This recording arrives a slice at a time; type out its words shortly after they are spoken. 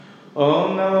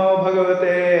Om Namo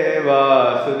Bhagavate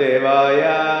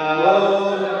Vasudevaya.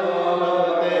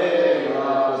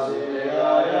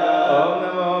 Om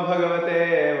Namo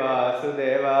Bhagavate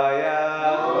Vasudevaya.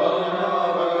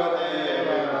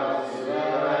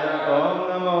 Om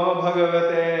Namo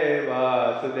Bhagavate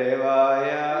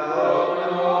Vasudevaya.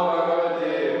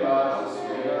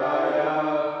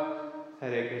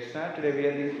 Hare Krishna. Today we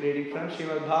are reading from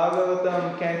Srimad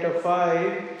Bhagavatam, Canto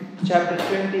 5, Chapter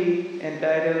 20,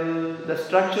 entitled The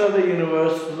Structure of the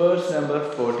Universe, verse number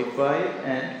 45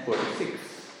 and 46.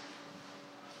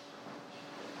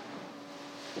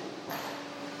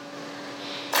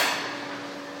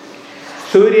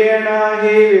 Suryena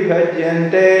hi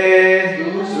vibhajyante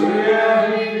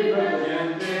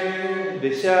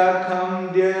Vishakham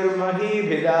dyurmahi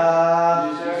bhida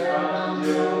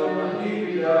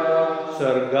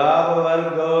Sargava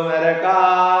naraka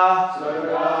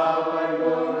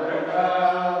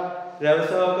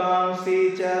Ravsokam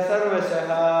sicha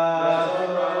sarvashaha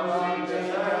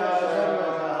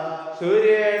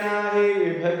Suryena hi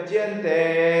vibhajyante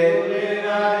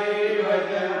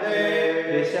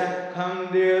Vishakham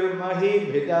dyurmahi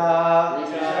bhida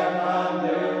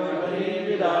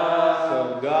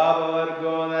Sargava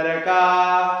naraka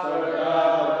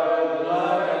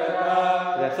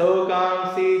Rasokam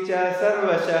sicha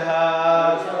sarvashaha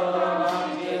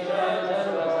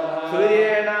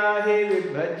Suryena hi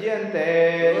vibhajyante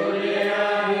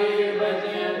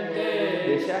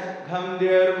Vishakham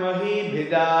dyurmahi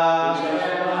bhida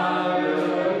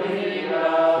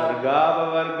Sargava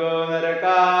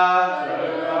naraka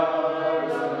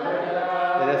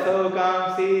Rasokam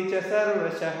sicha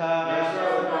sarvashaha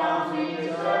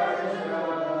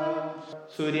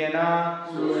Suryena,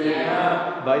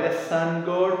 by the sun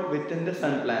god within the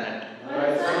sun planet.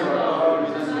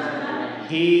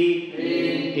 He,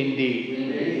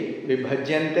 indeed.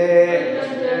 Vibhajyante,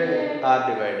 are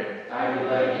divided.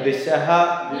 Dishaha,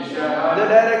 the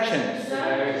directions.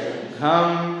 Gham,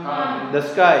 the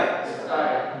sky.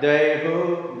 Daihu,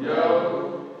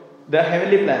 the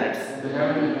heavenly planets.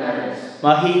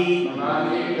 Mahi,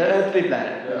 the earthly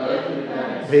planet.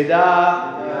 Bheda,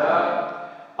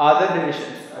 other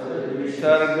divisions.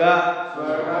 Sarga,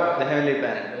 the heavenly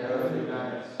planet.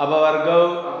 Apavargo,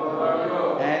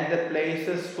 and the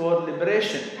places for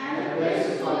liberation.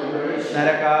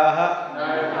 Narakaha,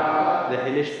 the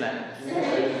hellish planets.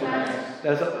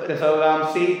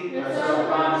 Rasogamsi,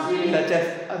 such as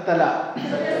Atala.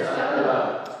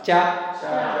 Cha,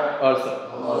 also.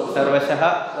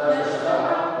 Sarvashaha,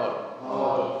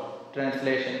 all.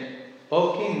 Translation.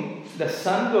 O king, the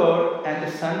sun god and the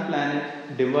sun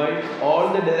planet divide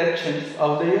all the directions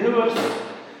of the universe.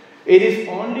 It is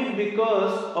only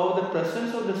because of the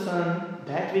presence of the sun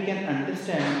that we can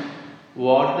understand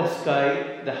what the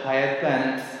sky, the higher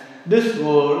planets, this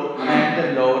world and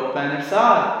the lower planets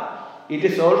are. It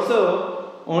is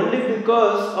also only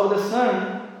because of the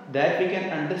sun that we can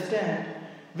understand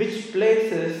which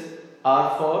places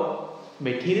are for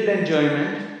material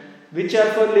enjoyment, which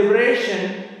are for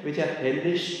liberation, which are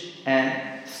hellish and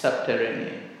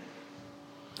subterranean.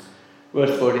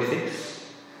 Verse 46.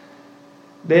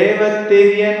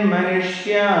 Devatiryan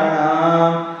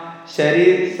manishyanam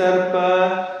sharir sarpa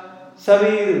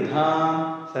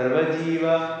savirudham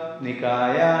sarvajiva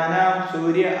nikayanam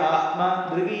surya atma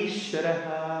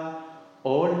drigishwaraha.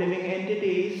 All living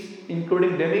entities,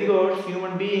 including demigods,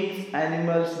 human beings,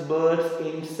 animals, birds,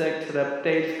 insects,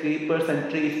 reptiles, creepers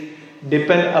and trees,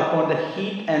 depend upon the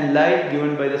heat and light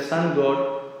given by the sun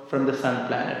god from the sun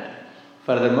planet.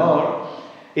 Furthermore,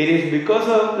 it is because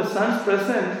of the sun's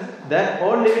presence that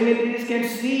all living entities can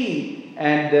see,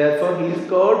 and therefore he is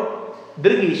called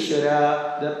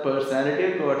Drigishwara, the personality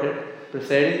of Godhead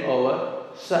presiding over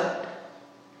Sat.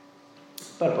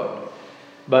 Purport.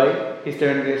 By His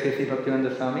Divine Grace Sri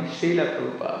Bhaktivedanta Swami Srila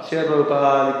Prabhupada. Srila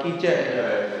Prabhupada ki jai.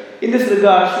 In this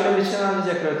regard, Srila Vishwanath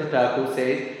Chakravarti Thakur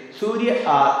says, Surya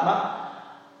Atma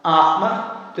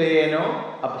Teno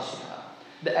Apashya.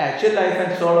 The actual life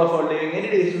and soul of all living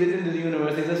entities within the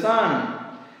universe is the sun.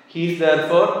 He is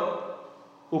therefore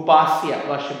Upasya,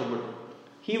 worshipable.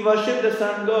 He worshipped the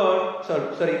sun god,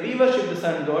 we worship the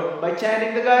sun god by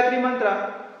chanting the Gayatri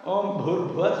mantra. Om Bhur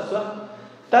Bhuvat Swam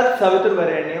Tat Savitur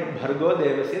Varenyam Bhargo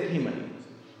Devasya Dhimani.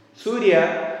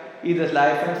 Surya is the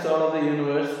life and soul of the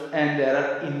universe, and there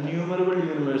are innumerable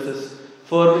universes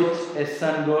for which a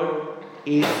sun god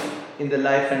is in the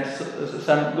life and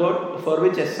sun god, for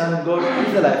which a sun god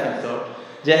is the life and soul.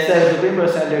 Just as Supreme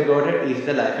Personality of Godhead is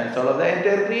the life and soul of the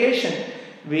entire creation.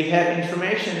 We have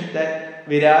information that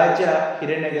Viraja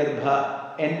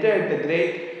Hiranyagarbha entered the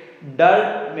great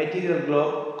dull material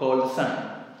globe called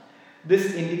sun.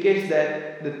 This indicates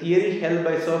that the theory held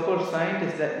by so-called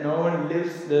scientists that no one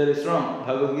lives there is wrong.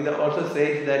 Bhagavad Gita also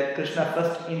says that Krishna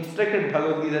first instructed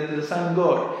Bhagavad Gita to the sun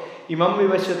god. Imam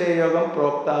vivashyate yogam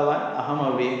proktavan aham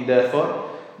avim. Therefore,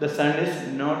 the sun is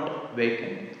not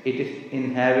vacant. It is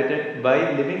inhabited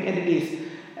by living entities.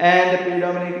 And the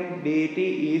predominating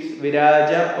deity is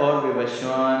Viraja or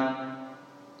Vivashwan.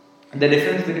 The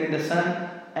difference between the sun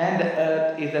and the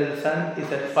earth is that the sun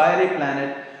is a fiery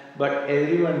planet, but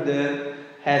everyone there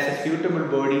has a suitable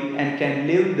body and can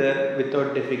live there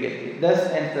without difficulty.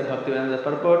 Thus ends the Bhaktivedanta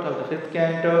purport of the 5th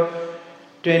canto,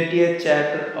 20th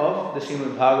chapter of the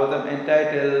Srimad Bhagavatam,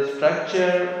 entitled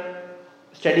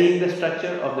Studying the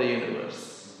Structure of the Universe.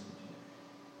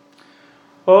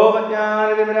 Om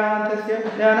Jnana-timirandhasya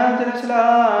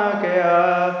Jnananjana-shalakaya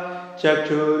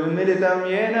Chakshur-militam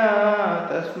yena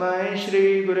Tasmai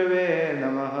Shri Gurave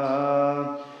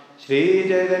Namaha. Shri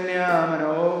Chaitanya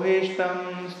Manobhishtam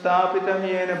Stapitam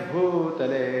yena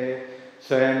Bhutale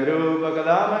Swayam Rupa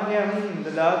Kadamahyam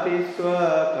Dadati Swa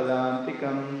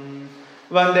Kadantikam.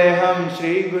 Vandeham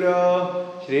Shri Guru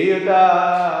Shri Yuta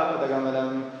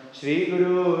Padagamalam Shri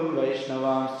Guru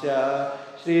Vaishnavamsya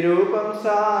Shri Rupam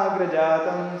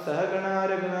Sagrajatam Sahagana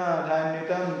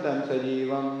Raghunathanvitam Tam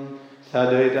Sajivam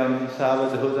Sadvaitam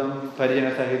Savadhutam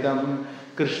Parjana Sahitam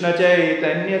Krishna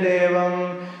Chaitanya Devam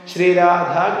Shri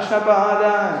Radha Krishna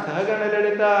Padan Sahagana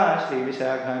Lalita Shri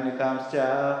Vishakhanvitamscha.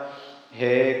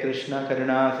 He Krishna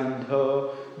Karuna Sindho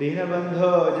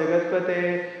Dinabandho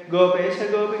Jagatpate Gopesha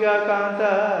Gopika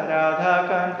Kanta Radha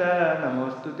Kanta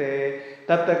Namostute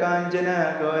Tapta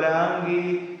Kanjana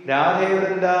Gaurangi Radhe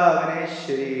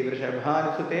Vrindavaneshwari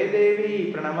Vrishabhanusute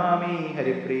Devi Pranamami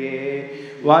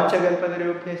Haripriye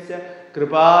Vanchagalpadarubhyascha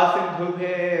Kripa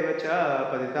Sindhubhe Vacha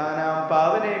Patitanam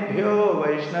Pavanebhyo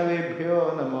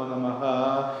Vaishnavebhyo Namo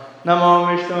Namaha. Namo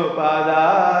Vishnu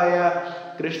Padaya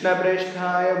Krishna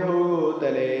Preshthaya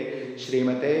Bhutale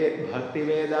Srimate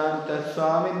Bhaktivedanta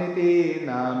Swaminiti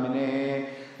Namine.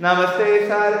 Namaste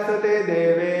Saraswate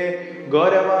Deve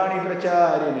Gauravani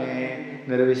Pracharine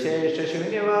Nirvishesha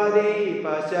Shunyavadi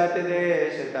Paschatya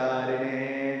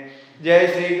Deshatarine. Jai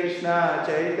Shri Krishna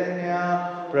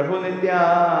Chaitanya Prabhu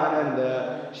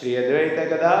Nityananda Shri Advaita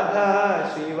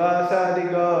Gadadha Shri Vasadi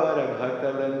Gaura Bhakta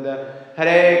Vrinda.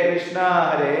 Hare Krishna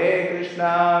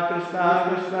Krishna Krishna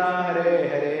Hare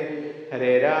Hare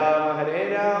Hare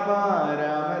Rama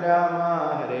Rama Rama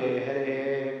Hare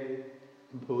Hare.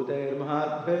 Bhutair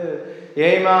Mahatbhir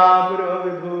Yema Puro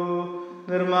Vibhu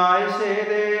Nirmaya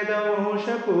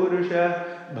Shededamosha Purusha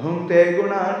Bhunte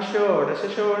Gunan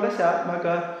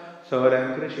Shodasatmaka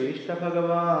Soram Krishishta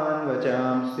Bhagavan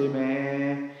Vachamsi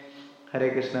Me. Hare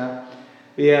Krishna.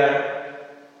 We are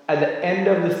at the end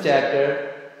of this chapter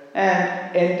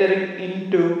and entering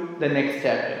into the next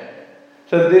chapter.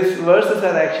 So these verses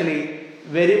are actually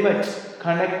very much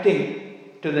connecting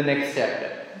to the next chapter.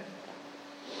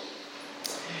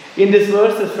 In these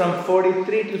verses from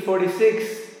 43 to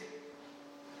 46,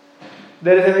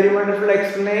 there is a very wonderful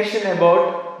explanation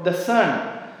about the sun.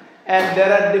 And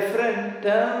there are different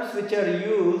terms which are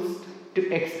used to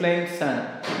explain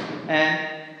sun and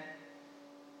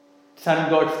sun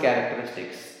god's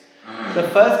characteristics. The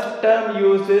first term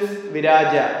used is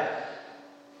Viraja,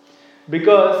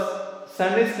 because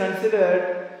sun is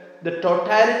considered the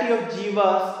totality of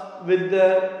jivas with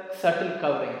the subtle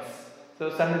coverings.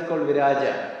 So sun is called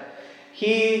Viraja.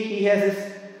 He has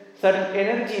this certain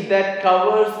energy that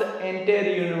covers the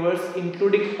entire universe,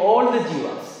 including all the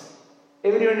jivas.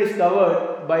 Everyone is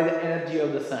covered by the energy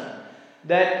of the sun.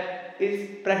 That is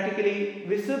practically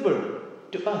visible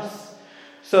to us.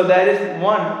 So there is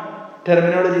one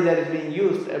terminology that is being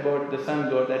used about the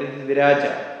sun god, that is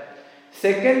Viraja.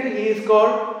 Second, he is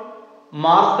called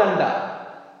Martanda,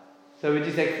 so which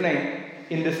is explained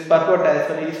in this purport as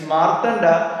well. He is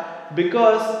Martanda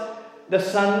because the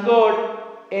sun god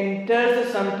enters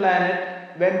the sun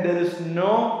planet when there is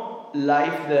no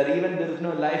life there, even there is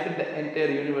no life in the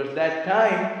entire universe. That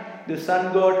time, the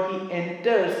sun god, he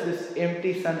enters this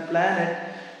empty sun planet,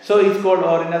 so he is called,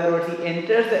 or in other words, he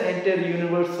enters the entire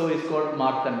universe, so he is called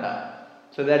Martanda.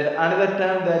 So that is another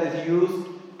term that is used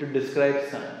to describe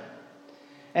sun.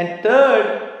 And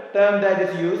third term that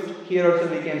is used, here also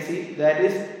we can see, that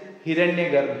is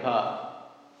Hiranyagarbha.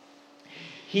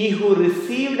 He who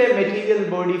received a material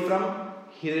body from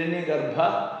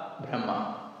Hiranyagarbha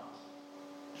Brahma.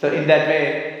 So in that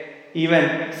way,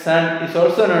 even sun is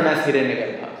also known as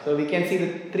Hiranyagarbha. So we can see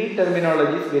the three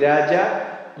terminologies,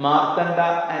 Viraja,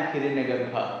 Martanda and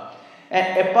Hiranyagarbha.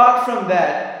 And apart from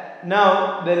that,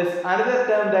 now there is another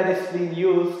term that is being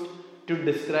used to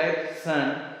describe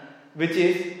sun, which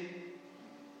is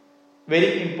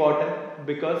very important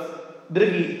because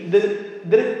Drig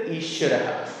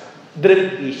Ishwaraha.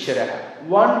 Drig Ishwaraha.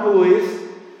 One who is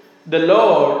the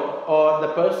Lord or the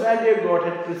personality of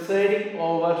Godhead presiding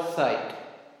over sight.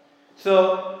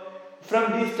 So,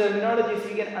 from these terminologies,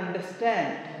 we can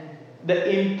understand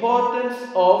the importance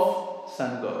of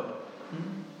Sun God.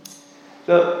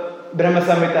 So, Brahma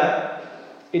Samhita,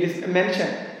 it is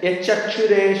mentioned,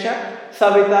 Yachakshuresha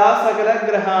Savita Sagala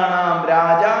Grahanam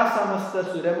Raja Samasta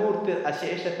Suramurtir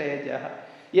Ashesha Tejaha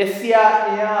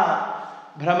Yasya Ya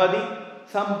Brahmadi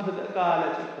Samphrita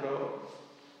Kala Chakro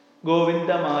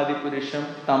Govinda Madi Purisham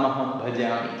Tamaham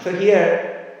Bhajami. So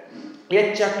here,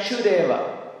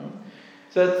 Yachakshureva.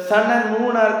 So sun and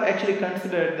moon are actually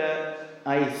considered the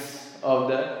eyes of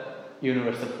the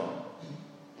universal form.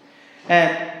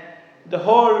 And the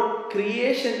whole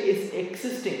creation is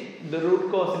existing. The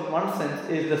root cause in one sense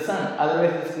is the sun.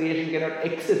 Otherwise this creation cannot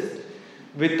exist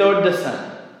without the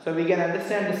sun. So we can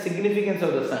understand the significance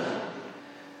of the sun.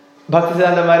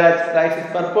 Bhaktisiddhanta Maharaj writes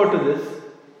his purport to this.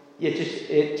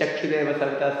 Chakshureva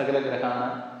Savita Sagala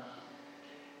Grahana.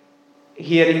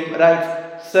 Here he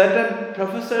writes, certain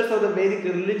professors of the Vedic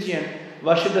religion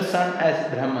worship the sun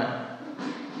as Brahman.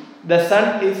 The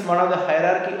sun is one of the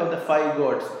hierarchy of the five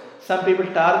gods. Some people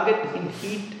target in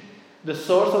heat the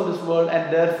source of this world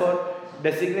and therefore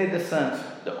designate the sun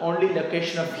the only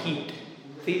location of heat.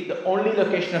 See, the only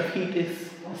location of heat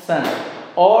is sun.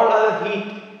 All other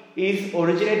heat is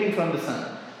originating from the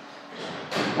sun.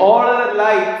 All other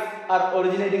lights are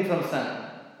originating from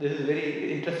sun. This is a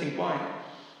very interesting point.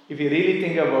 If you really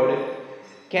think about it,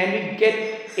 can we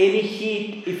get any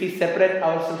heat if we separate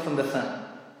ourselves from the sun?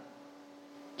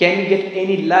 Can we get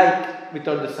any light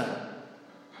without the sun?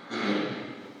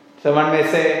 So one may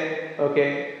say,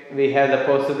 okay, we have the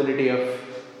possibility of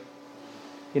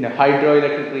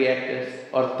hydroelectric reactors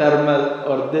or thermal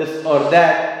or this or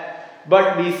that,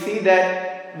 but we see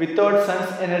that without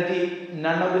sun's energy,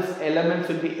 none of these elements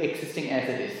will be existing as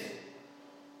it is.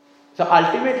 So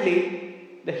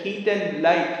ultimately, the heat and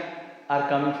light are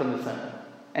coming from the sun.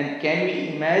 And can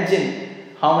we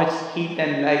imagine how much heat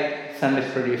and light sun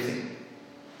is producing?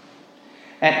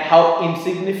 And how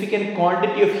insignificant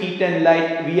quantity of heat and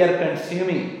light we are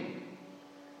consuming,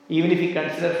 even if we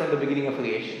consider from the beginning of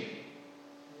creation.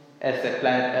 As the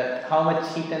planet Earth, how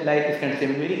much heat and light is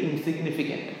consumed, very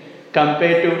insignificant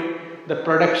compared to the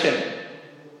production.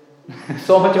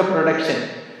 So much of production.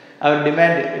 Our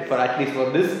demand for at least for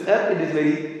this Earth, it is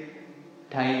very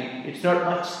tiny. It's not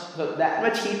much. So that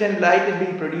much heat and light is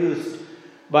being produced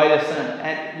by the sun.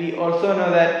 And we also know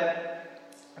that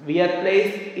we are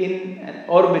placed in an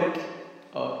orbit,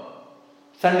 or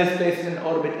sun is placed in an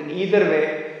orbit. In either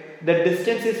way, the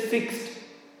distance is fixed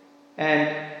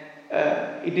and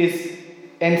it is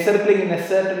encircling in a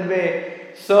certain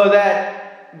way so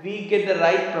that we get the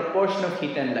right proportion of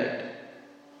heat and light.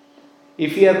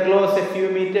 If we are close a few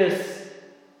meters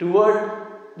toward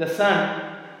the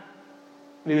sun,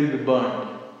 we will be burned.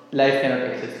 Life cannot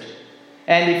exist.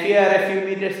 And if we are a few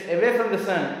meters away from the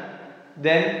sun,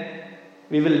 then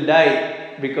we will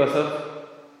die because of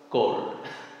cold.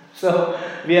 So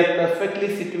we are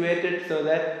perfectly situated so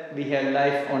that we have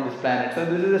life on this planet. So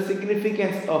this is the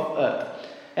significance of Earth.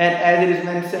 And as it is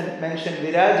mentioned,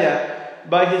 Viraja,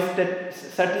 by his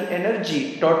subtle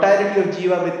energy, totality of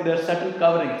Jiva with their subtle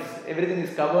coverings, everything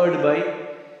is covered by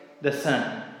the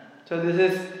sun. So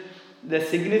this is the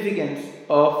significance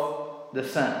of the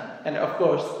sun. And of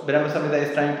course, Brahma Samhita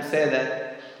is trying to say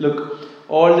that, look,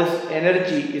 all this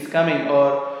energy is coming,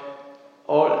 or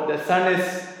the sun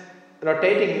is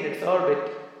rotating in its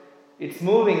orbit, it's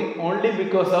moving only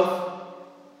because of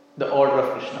the order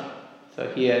of Krishna. So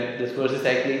here, this verse is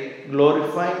actually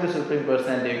glorifying the Supreme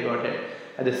Personality of Godhead.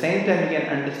 At the same time, we can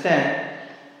understand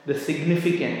the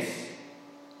significance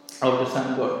of the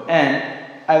sun god. And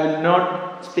I will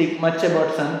not speak much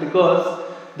about sun because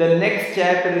the next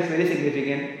chapter is very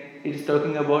significant. It is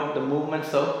talking about the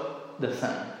movements of the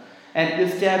sun. And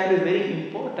this chapter is very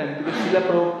important because Srila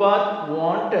Prabhupada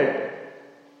wanted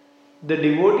the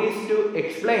devotees to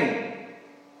explain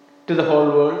to the whole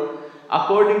world,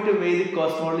 according to Vedic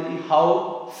cosmology,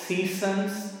 how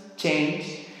seasons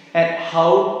change and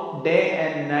how day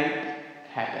and night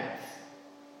happens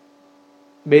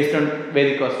based on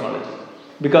Vedic cosmology.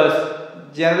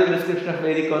 Because general description of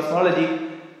Vedic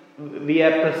cosmology, we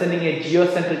are presenting a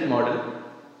geocentric model,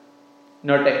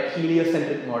 not a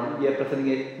heliocentric model. We are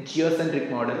presenting a geocentric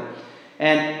model.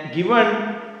 And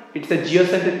given it's a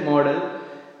geocentric model,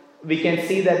 we can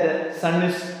see that the sun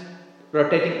is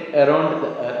rotating around the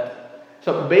earth.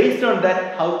 So based on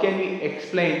that, how can we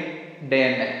explain day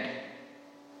and night?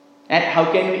 And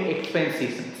how can we explain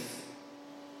seasons?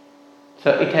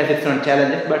 So it has its own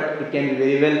challenges, but it can be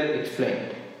very well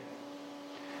explained.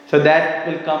 So that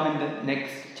will come in the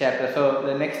next chapter. So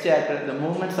the next chapter, the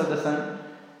movements of the sun,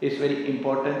 is very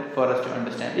important for us to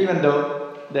understand. Even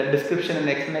though the description and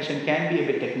explanation can be a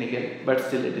bit technical, but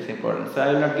still it is important. So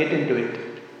I will not get into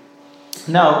it.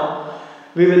 Now,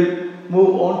 we will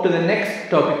move on to the next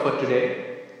topic for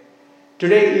today.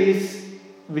 Today is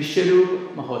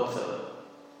Vishwarupa Mahotsava.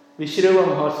 Vishwarupa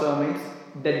Mahotsava means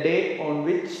the day on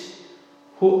which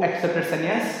who accepted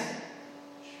sannyas?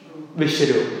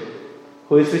 Vishwarupa.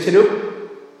 Who is Vishwarupa?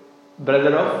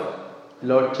 Brother of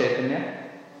Lord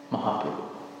Chaitanya Mahaprabhu.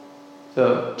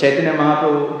 So Chaitanya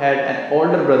Mahaprabhu had an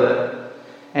older brother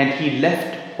and he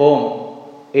left home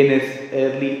in his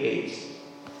early age.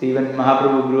 So even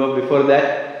Mahaprabhu grew up before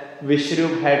that.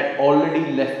 Vishwarupa had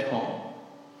already left home.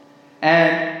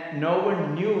 And no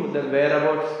one knew the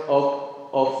whereabouts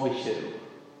of Vishwarupa.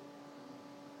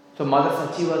 So Mother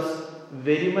Sachi was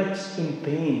very much in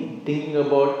pain thinking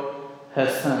about her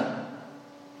son.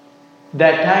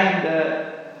 That time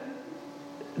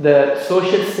the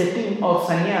social setting of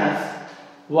sannyas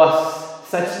was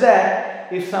such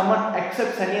that if someone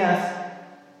accepts sannyas,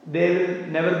 they will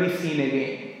never be seen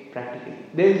again, practically.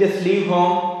 They will just leave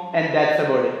home and that's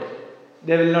about it.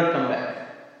 They will not come back.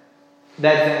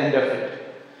 That's the end of it.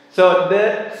 So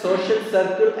the social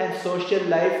circle and social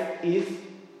life is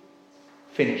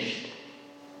finished.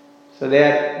 So they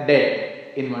are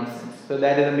dead in one sense. So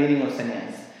that is the meaning of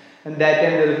sannyas. And that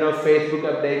time there is no Facebook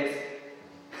updates,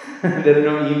 there are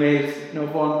no emails, no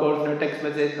phone calls, no text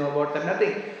messages, no WhatsApp,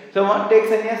 nothing. So one takes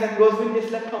sannyas and goes with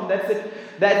just left home. That's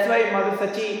it. That's why Mother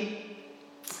Sachi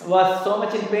was so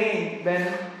much in pain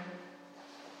when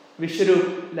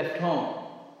Vishwarupa left home.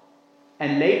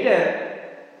 And later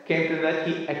came to that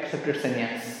he accepted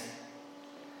sannyas.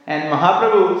 And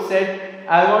Mahaprabhu said,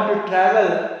 I want to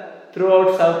travel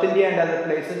throughout South India and other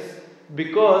places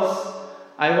because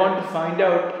I want to find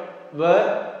out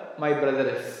where my brother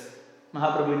is.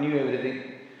 Mahaprabhu knew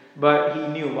everything, but he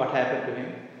knew what happened to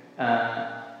him.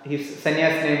 His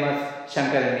sannyas name was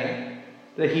Shankaranya.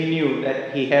 So he knew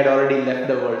that he had already left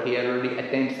the world, he had already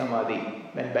attained samadhi,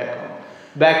 went back home,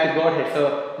 back to Godhead.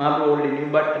 So Mahaprabhu already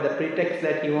knew, but at the pretext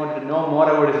that he wanted to know more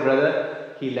about his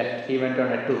brother, he left, he went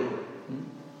on a tour.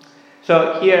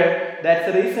 So here,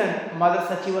 that's the reason Mother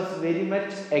Sachi was very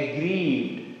much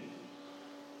aggrieved,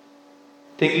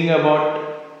 thinking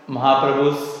about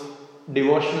Mahaprabhu's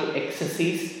devotional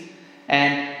excesses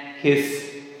and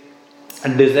his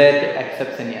desire to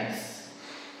accept sannyas.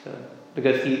 So,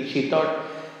 because she thought,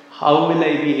 how will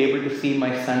I be able to see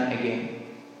my son again?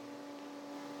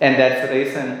 And that's the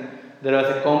reason there was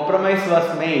a compromise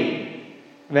was made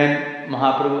when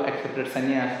Mahaprabhu accepted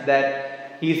sannyas,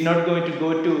 that he is not going to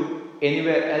go to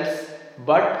anywhere else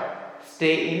but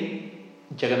stay in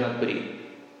Jagannath Puri.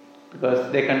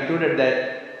 Because they concluded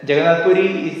that Jagannath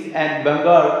Puri and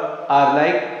Bengal are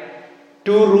like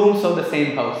two rooms of the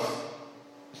same house.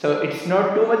 So it's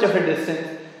not too much of a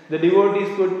distance. The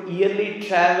devotees could yearly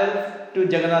travel to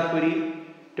Jagannath Puri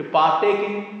to partake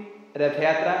in Rath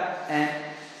Yatra and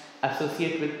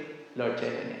associate with Lord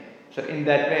Chaitanya. So in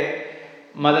that way,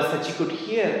 Mother Sachi could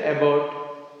hear about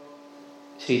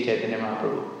Sri Chaitanya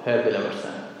Mahaprabhu, her beloved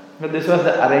son. But this was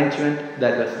the arrangement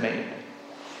that was made.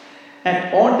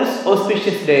 And on this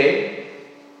auspicious day,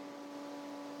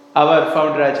 our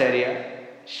founder Acharya,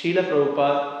 Srila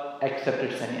Prabhupada,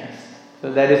 accepted sannyas.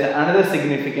 So that is another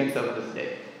significance of this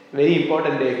day. Very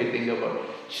important day if you think about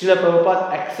it. Srila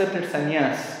Prabhupada accepted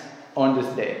sannyas on this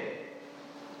day.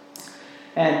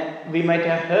 And we might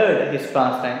have heard his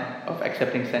pastime of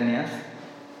accepting sannyas.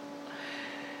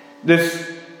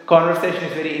 This conversation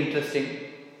is very interesting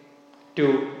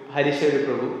to Harishwari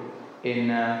Prabhu in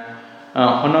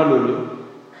Honolulu.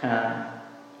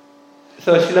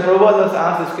 So Srila Prabhupada was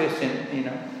asked this question,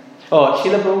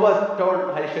 Srila Prabhupada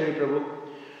told Harishwari Prabhu,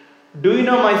 do you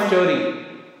know my story?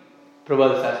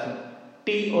 Prabhupada is asking,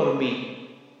 tea or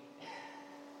me?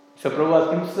 So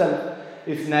Prabhupada himself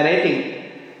is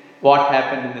narrating what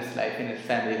happened in his life, in his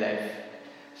family life.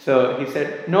 So he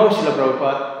said, no, Srila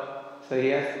Prabhupada. So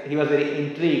he was very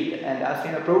intrigued and asked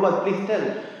him, Prabhupada, please tell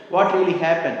what really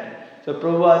happened. So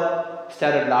Prabhupada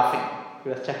started laughing. He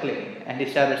was chuckling and he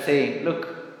started saying,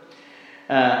 look,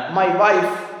 my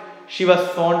wife, she was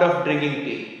fond of drinking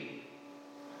tea.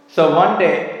 So one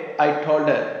day I told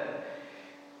her,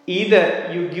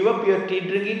 either you give up your tea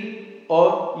drinking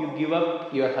or you give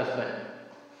up your husband.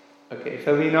 Okay,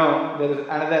 so we know there is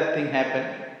another thing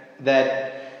happened,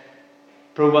 that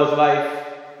Prabhupada's wife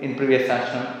in previous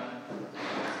ashram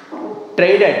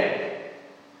traded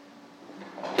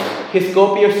his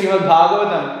copy of Srimad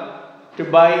Bhagavatam to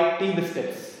buy tea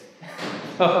biscuits.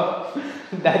 So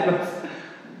that was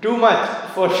too much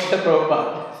for Srila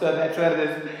Prabhupada. So that's where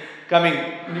this coming.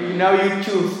 Now you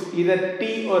choose either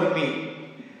tea or me.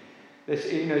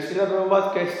 Srila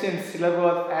Prabhupada's questions, Srila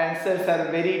Prabhupada's answers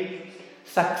are very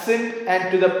succinct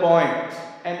and to the point,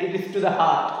 and it is to the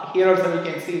heart. Here also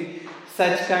we can see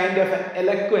such kind of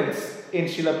eloquence in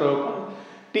Srila Prabhupada.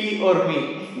 Tea or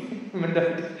me.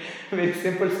 Very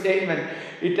simple statement.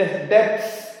 It has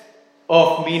depths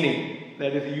of meaning.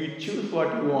 That is, you choose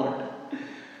what you want.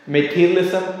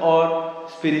 Materialism or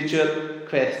spiritual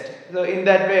quest. So in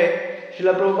that way,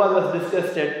 Srila Prabhupada was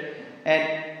disgusted, and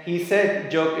he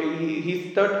said,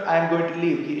 he thought, I am going to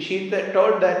leave. She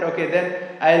told that, okay,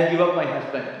 then I will give up my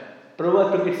husband.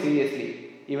 Prabhupada took it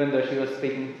seriously, even though she was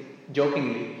speaking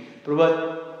jokingly.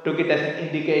 Prabhupada took it as an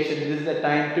indication, this is the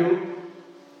time to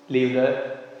leave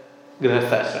the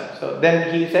Grihastha. So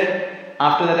then he said,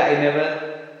 after that I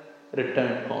never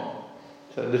returned home.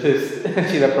 So this is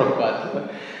Srila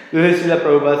Prabhupada. This is Srila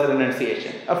Prabhupada's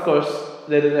renunciation. Of course,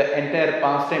 there is an entire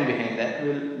pastime behind that. We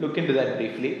will look into that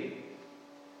briefly.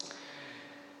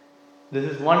 This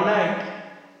is one night.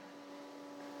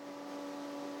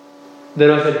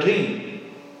 There was a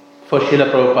dream for Srila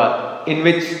Prabhupada in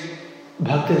which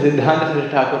Bhakti Siddhanta Saraswati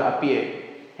Thakur appeared,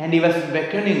 and he was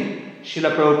beckoning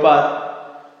Srila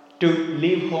Prabhupada to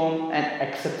leave home and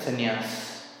accept sannyas.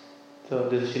 So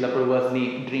this is Srila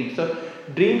Prabhupada's dream. So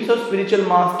dreams of spiritual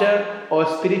master or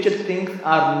spiritual things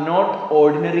are not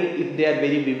ordinary if they are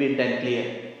very vivid and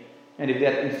clear. And if they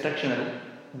are instructional,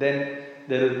 then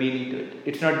there is meaning to it.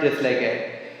 It's not just like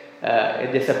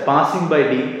just a passing by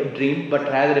dream, but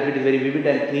rather if it is very vivid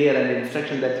and clear and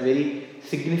instruction, that's very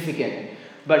significant.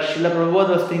 But Srila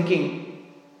Prabhupada was thinking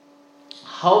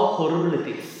how horrible it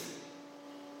is.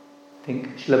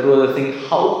 Srila Prabhupada was thinking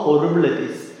how horrible it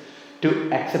is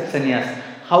to accept sannyas.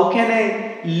 How can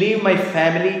I leave my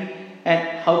family,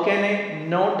 and how can I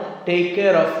not take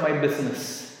care of my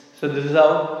business? So this is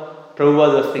how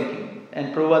Prabhupada was thinking.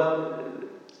 And Prabhupada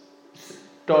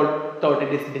thought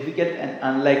it is difficult and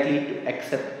unlikely to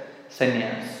accept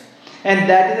sannyas. And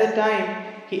that is the time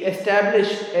he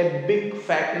established a big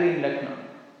factory in Lucknow.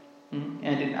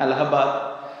 And in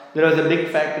Allahabad, there was a big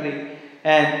factory,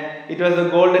 and it was the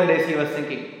golden days. He was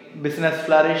thinking. Business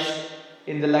flourished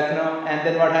in the Lucknow, and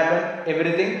then what happened?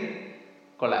 Everything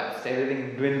collapsed,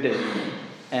 everything dwindled.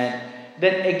 And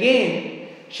then again,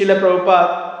 Srila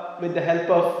Prabhupada, with the help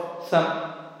of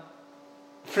some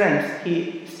friends,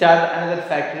 he started another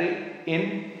factory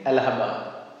in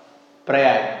Allahabad,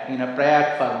 Prayag,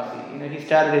 Prayag pharmacy. He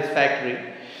started his factory.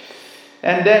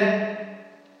 And then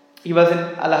he was in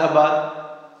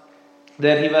Allahabad.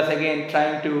 There he was again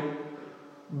trying to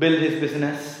build his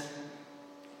business.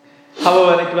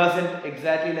 However, it wasn't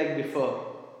exactly like before.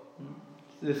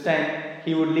 This time,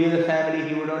 he would leave the family.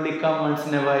 He would only come once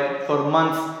in a while. For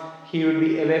months, he would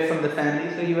be away from the family.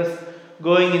 So he was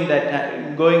going in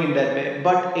that way.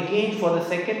 But again, for the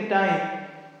second time,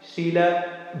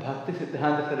 Srila Bhakti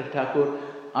Siddhanta Saraswati Thakur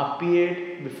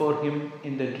appeared before him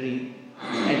in the dream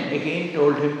and again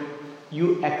told him,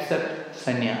 you accept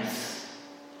sannyas.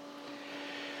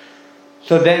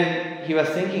 So then he was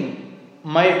thinking,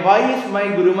 why is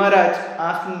my Guru Maharaj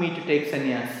asking me to take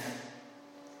sannyas?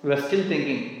 He was still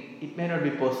thinking, it may not be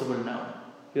possible now.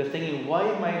 He was thinking,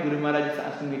 why my Guru Maharaj is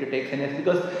asking me to take sannyas?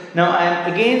 Because now I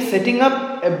am again setting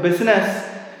up a business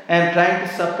and trying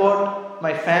to support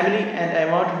my family, and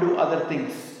I want to do other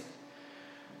things.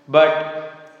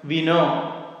 But we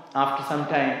know, after some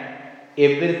time,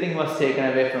 everything was taken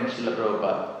away from Srila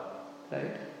Prabhupada.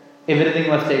 Right? Everything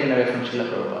was taken away from Srila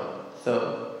Prabhupada.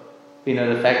 So,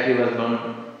 the factory was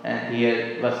burned and he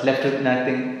was left with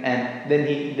nothing, and then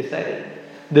he decided,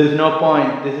 there is no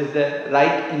point, this is the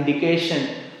right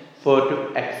indication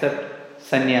to accept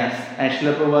sannyas. And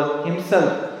Srila Prabhupada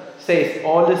himself says,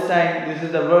 all this time, this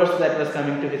is the verse that was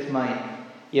coming to his mind.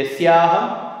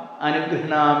 Yasyaham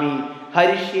anugrihnami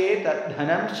harishye tad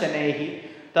dhanam shanehi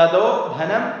tado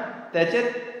dhanam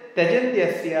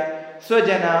tajantyasya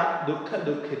swajana dukkha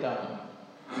dukkhitam.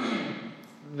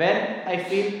 When I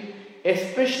feel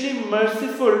especially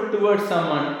merciful towards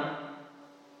someone,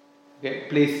 okay,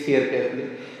 please hear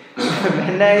carefully.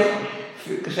 When I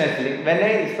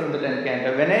from the 10th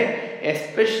canto, when I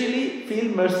especially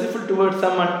feel merciful towards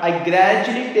someone, I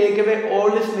gradually take away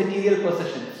all his material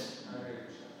possessions.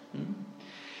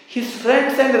 His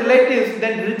friends and relatives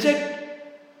then reject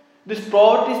this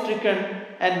poverty-stricken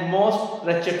and most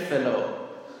wretched fellow.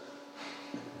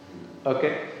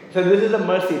 Okay, so this is the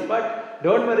mercy. But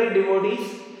don't worry,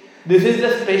 devotees, this is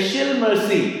the special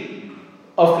mercy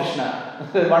of Krishna.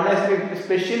 One has to be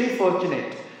especially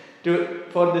fortunate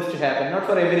for this to happen, not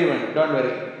for everyone. Don't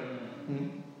worry.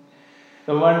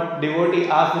 The one devotee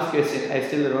asked this question, I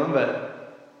still remember,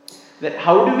 that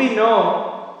how do we know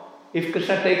if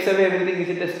Krishna takes away everything, is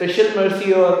it a special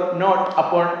mercy or not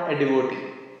upon a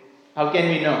devotee? How can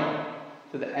we know?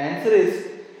 So the answer is,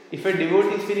 if a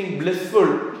devotee is feeling blissful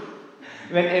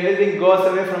when everything goes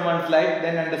away from one's life,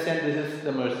 then understand this is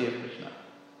the mercy of Krishna.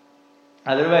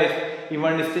 Otherwise, if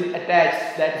one is still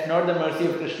attached, that is not the mercy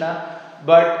of Krishna,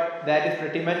 but that is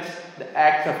pretty much the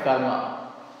acts of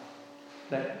karma.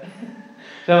 Right?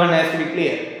 So one has to be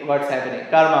clear what's happening.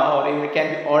 Karma, or it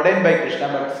can be ordained by Krishna,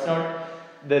 but it's not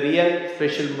the real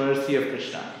special mercy of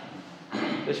Krishna.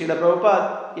 So Srila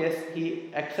Prabhupada, yes,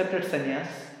 he accepted sannyas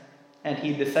and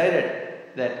he decided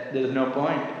that there is no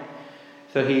point.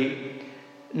 So he,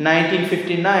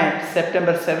 1959,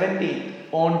 September 17th,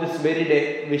 on this very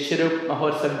day, Vishwarup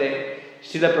Mahotsav day,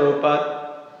 Srila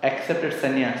Prabhupada accepted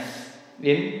sannyas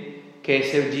in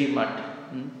Keshavji Mutt.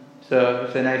 So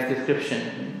it's a nice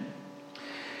description.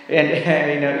 And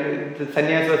the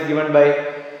sannyas was given by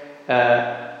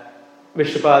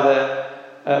Vishnupada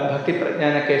Bhakti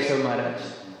Prajnana Keshav Maharaj.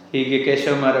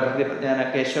 Keshav Maharaj, Bhakti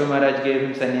Prajnana Keshav Maharaj gave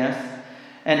him sannyas,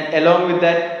 and along with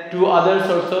that, two others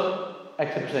also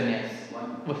accepted sannyas.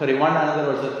 One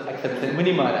another also accepted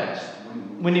Muni Maharaj.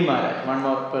 Muni Maharaj, one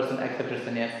more person accepted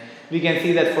sannyas. We can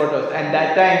see that photos. And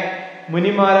that time,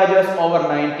 Muni Maharaj was over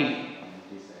 90.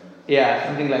 Yeah,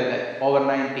 something like that, over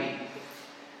 90.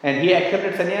 And he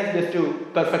accepted sannyas just to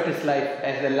perfect his life.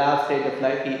 As the last stage of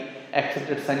life, he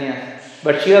accepted sannyas.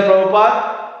 But Srila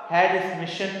Prabhupada had his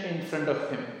mission in front of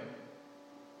him.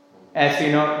 As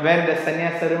you know, when the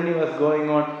sannyas ceremony was going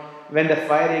on, when the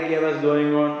fire yagya was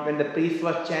going on, when the priest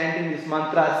was chanting these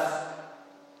mantras,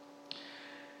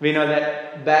 we know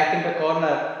that back in the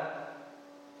corner,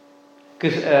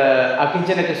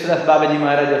 Akinchana Krishnadas Babaji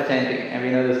Maharaj was chanting, and we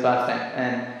know this pastime.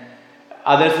 And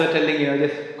others were telling,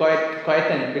 just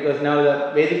quieten, because now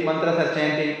the Vedic mantras are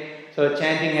chanting, so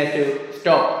chanting has to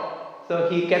stop. So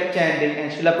he kept chanting,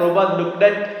 and Srila Prabhupada looked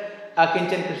at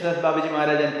Akinchan Krishnadas Babaji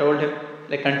Maharaj and told him,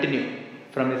 continue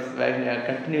from his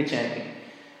continue chanting.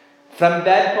 From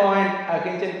that point,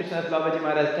 Akinchan Krishnadas Babaji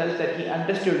Maharaj tells that he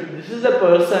understood this is the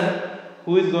person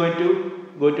who is going to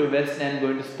go to West and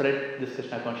going to spread this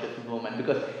Krishna consciousness movement,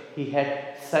 because he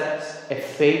had such a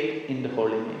faith in the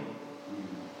holy name.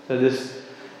 So this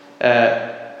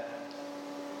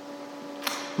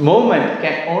movement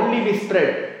can only be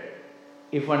spread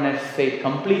if one has faith,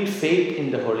 complete faith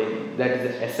in the holy name. That is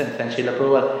the essence. And Srila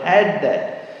Prabhupada had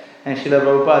that. And Srila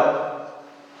Prabhupada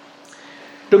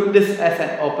took this as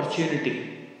an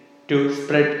opportunity to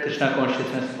spread Krishna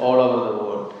consciousness all over the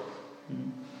world.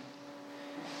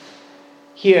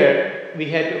 Here we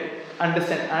had to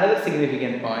understand another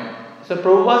significant point. So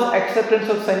Prabhupada's acceptance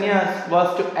of sannyas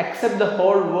was to accept the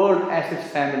whole world as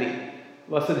his family.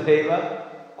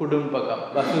 Vasudhaiva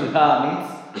Kudumbakam.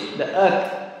 Vasudha means the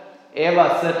earth.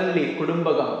 Eva, certainly,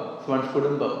 Kudumbagam, one's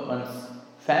Kudumbam, one's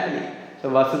family. So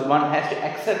one has to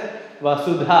accept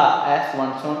Vasudha as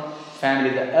one's own family,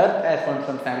 the earth as one's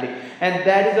own family. And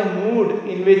that is the mood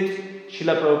in which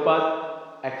Srila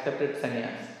Prabhupada accepted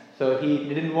sannyas. So he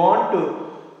didn't want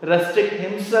to restrict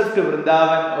himself to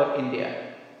Vrindavan or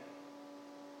India.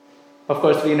 Of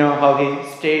course, we know how he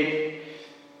stayed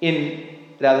in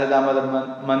Radha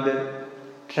Damodar Mandir,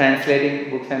 translating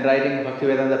books and writing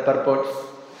Bhaktivedanta purports.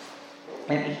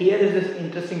 And here is this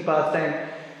interesting pastime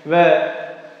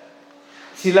where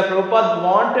Srila Prabhupada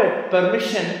wanted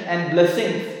permission and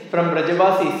blessings from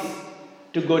Brajavasis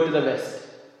to go to the West.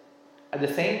 At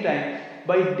the same time,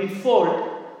 by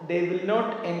default, they will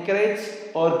not encourage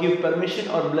or give permission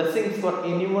or blessings for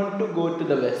anyone to go to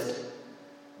the West.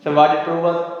 So what did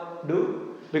Prabhupada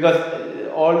do?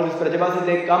 Because all these Brajavasis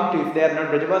they come to, if they are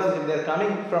not Brajavasis, if they are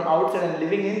coming from outside and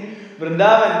living in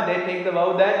Vrindavan, they take the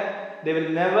vow that they will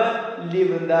never leave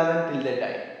Vrindavan till they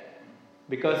die.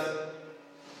 Because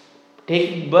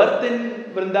taking birth in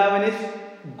Vrindavan is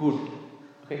good.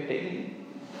 Okay, taking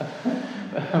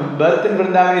birth in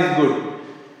Vrindavan is good.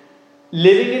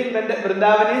 Living in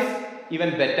Vrindavan is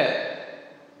even better.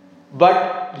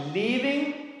 But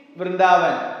leaving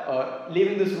Vrindavan or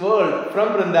leaving this world from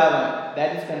Vrindavan,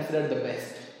 that is considered the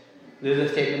best. This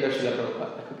is a statement of Srila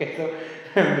Prabhupada. Okay, so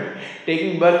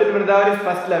taking birth in Vrindavan is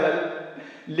first level.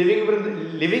 Living in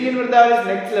Vrindavan is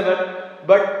next level,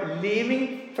 but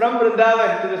leaving from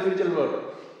Vrindavan to the spiritual world.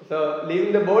 So,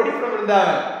 leaving the body from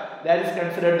Vrindavan, that is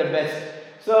considered the best.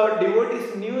 So,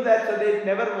 devotees knew that, so they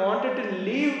never wanted to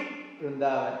leave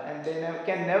Vrindavan, and they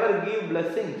can never give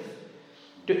blessings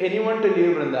to anyone to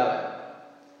leave Vrindavan.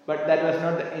 But that was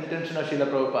not the intention of Srila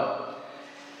Prabhupada.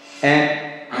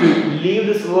 And to leave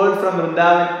this world from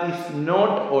Vrindavan is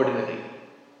not ordinary.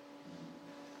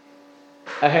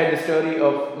 I heard the story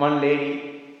of one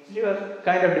lady. She was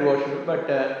kind of devotional, but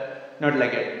not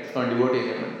like it's not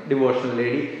devotee, devotional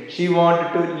lady. She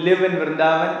wanted to live in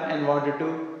Vrindavan and wanted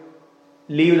to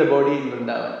leave the body in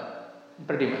Vrindavan,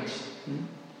 pretty much.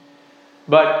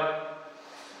 But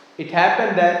it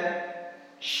happened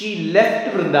that she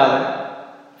left Vrindavan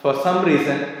for some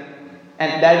reason,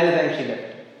 and that is the time she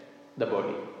left the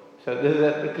body. So this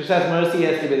is Krishna's mercy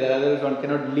has to be there, otherwise one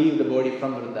cannot leave the body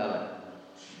from Vrindavan.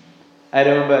 I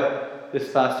remember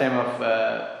this pastime of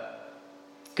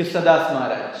Krishnadas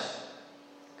Maharaj.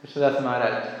 Krishnadas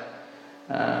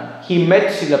Maharaj, he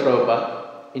met Srila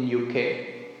Prabhupada in UK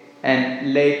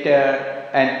and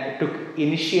later took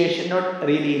initiation, not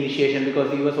really initiation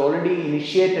because he was already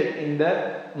initiated in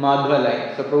the Madhva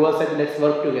line. So Prabhupada said, let's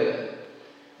work together.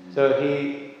 So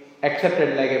he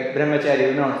accepted like a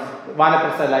brahmachari,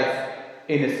 vanaprastha life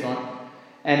in ISKCON.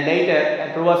 And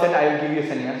later, Prabhupada said, I will give you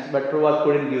sannyas, but Prabhupada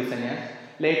couldn't give sannyas.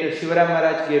 Later, Shivaram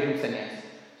Maharaj gave him sannyas.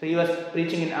 So he was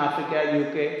preaching in Africa,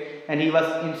 UK, and he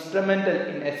was instrumental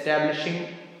in establishing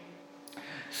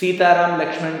Sitaram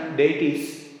Lakshman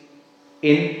deities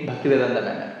in Bhaktivedanta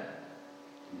manner.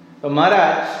 So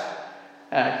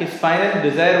Maharaj, his final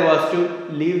desire was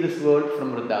to leave this world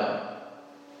from Vrindavan.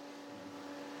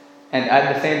 And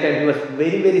at the same time, he was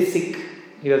very, very sick.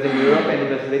 He was in Europe and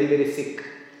he was very, very sick.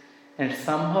 And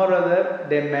somehow or other,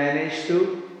 they managed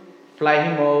to fly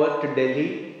him over to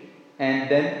Delhi and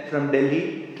then from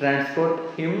Delhi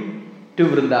transport him to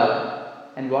Vrindavan.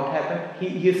 And what happened?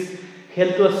 His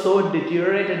health was so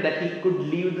deteriorated that he could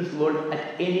leave this world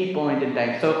at any point in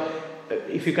time. So,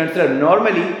 if you consider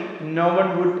normally, no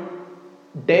one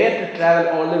would dare to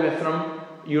travel all the way from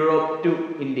Europe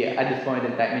to India at this point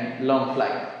in time in long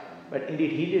flight. But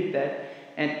indeed, he did that.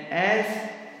 And as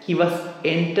he was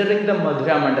entering the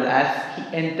Madhura Mandal, as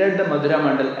he entered the Madhura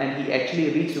Mandal and he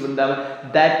actually reached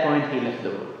Vrindavan, that point he left the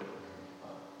world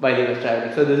while he was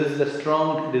traveling. So this is the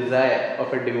strong desire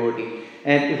of a devotee.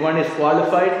 And if one is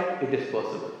qualified, it is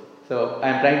possible. So I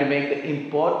am trying to make the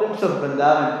importance of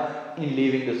Vrindavan in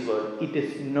leaving this world. It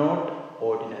is not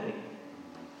ordinary.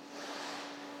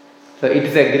 So it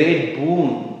is a great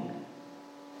boon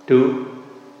to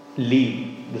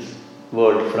leave this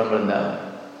world from Vrindavan.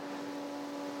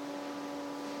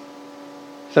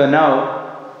 So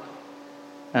now,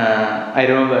 I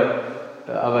remember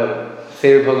our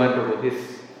Sevya Bhagavan Prabhu,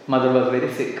 his mother was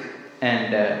very sick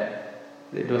and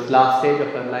it was last stage of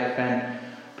her life, and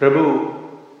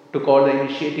Prabhu took all the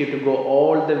initiative to go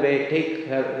all the way, take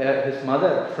his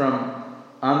mother from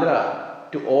Andhra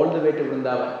to all the way to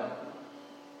Vrindavan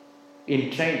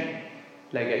in train,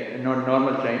 like a not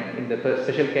normal train, in the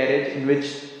special carriage in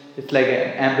which it's like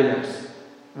an ambulance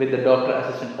with the doctor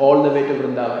assistant all the way to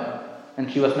Vrindavan. And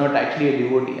she was not actually a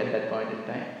devotee at that point in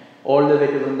time. All the way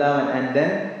to Vrindavan, and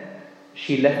then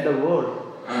she left the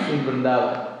world in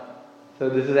Vrindavan. So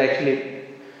this is actually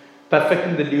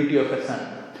perfecting the duty of a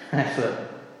son as well.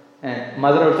 And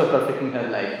mother also perfecting her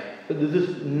life. So this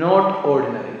is not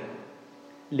ordinary.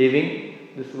 Living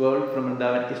this world from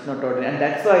Vrindavan is not ordinary. And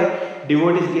that's why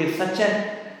devotees gave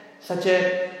such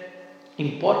a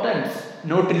importance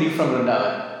not to leave from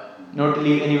Vrindavan, not to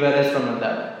leave anywhere else from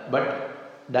Vrindavan, but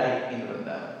die in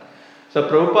Vrindavan. So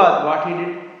Prabhupada, what he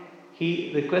did,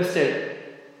 he requested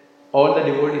all the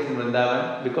devotees in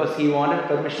Vrindavan because he wanted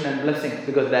permission and blessings,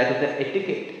 because that is the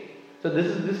etiquette. So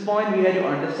this point we have to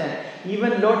understand.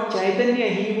 Even Lord Chaitanya,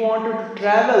 he wanted to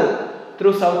travel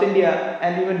through South India,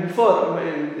 and even before,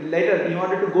 later he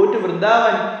wanted to go to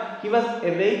Vrindavan. He was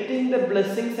awaiting the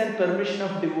blessings and permission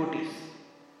of devotees.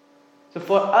 So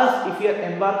for us, if we are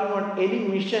embarking on any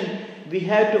mission, we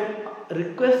have to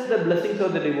request the blessings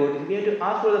of the devotees. We have to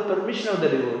ask for the permission of the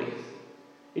devotees.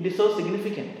 It is so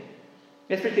significant.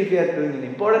 Especially if you are doing an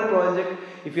important project,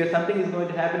 if something is going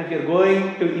to happen, if you are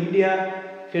going to India,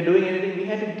 if you are doing anything, we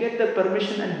have to get the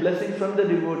permission and blessing from the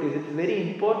devotees. It is very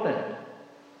important.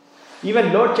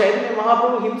 Even Lord Chaitanya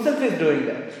Mahaprabhu himself is doing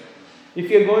that. If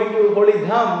you are going to Holy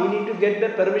Dham, we need to get the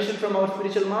permission from our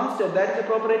spiritual master. That is the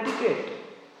proper etiquette.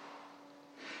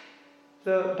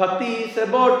 So bhakti is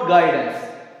about guidance.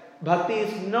 Bhakti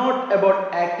is not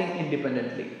about acting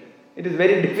independently. It is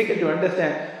very difficult to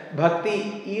understand. Bhakti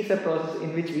is a process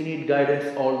in which we need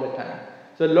guidance all the time.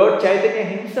 So Lord Chaitanya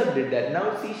himself did that.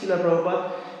 Now see Srila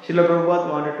Prabhupada. Srila Prabhupada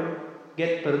wanted to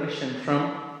get permission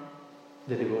from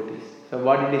the devotees. So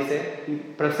what did he say? He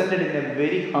presented in a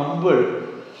very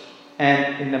humble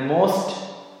and in the most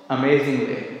amazing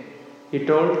way. He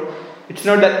told, it's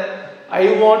not that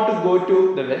I want to go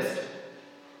to the West,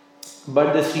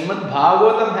 but the Srimad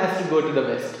Bhagavatam has to go to the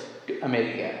West, to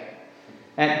America.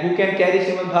 And who can carry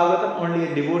Srimad Bhagavatam?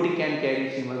 Only a devotee can carry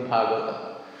Srimad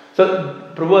Bhagavatam.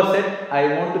 So Prabhupada said,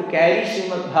 I want to carry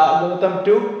Srimad Bhagavatam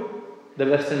to the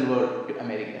Western world, to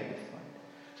America at this point.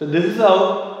 So this is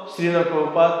how Srila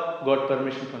Prabhupada got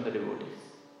permission from the devotees.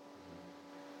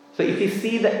 So if you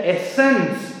see the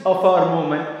essence of our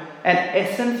movement and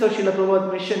essence of Srila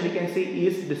Prabhupada's mission, we can see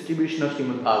is distribution of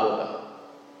Srimad Bhagavatam.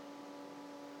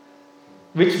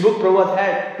 Which book Prabhupada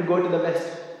had to go to the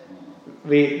West?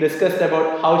 We discussed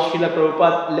about how Srila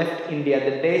Prabhupada left India.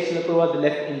 The day Srila Prabhupada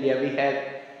left India, we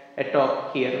had a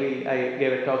talk here. I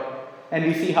gave a talk. And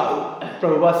we see how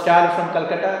Prabhupada started from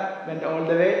Calcutta, went all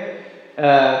the way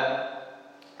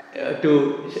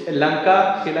to Sri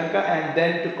Lanka, and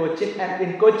then to Cochin. And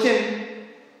in Cochin,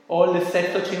 all the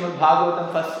sets of Srimad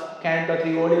Bhagavatam, first canto,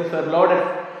 3 volumes were loaded,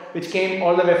 which came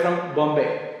all the way from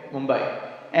Mumbai.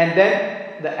 And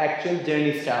then the actual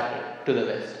journey started to the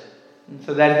West.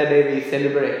 So that's the day we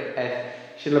celebrate as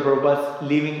Srila Prabhupada's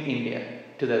leaving India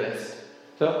to the West.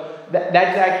 So that's the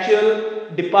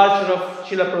actual departure of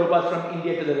Srila Prabhupada from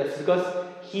India to the West, because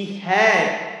he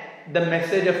had the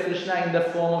message of Krishna in the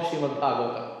form of Srimad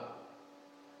Bhagavatam.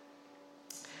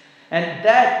 And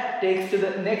that takes to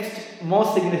the next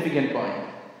most significant point,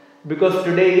 because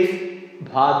today is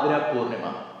Bhadra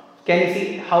Purnima. Can you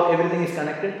see how everything is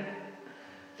connected?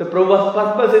 So Prabhupada's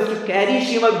purpose is to carry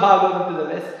Srimad Bhagavatam to the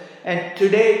West, and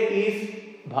today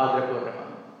is Bhadra Purnima.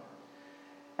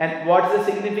 And what's the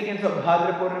significance of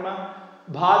Bhadra Purnima?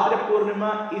 Bhadra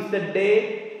Purnima is the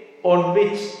day on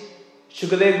which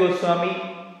Shukadeva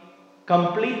Goswami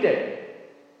completed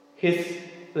his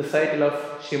recital of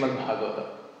Srimad Bhagavatam.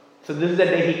 So this is the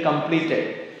day he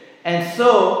completed. And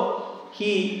so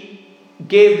he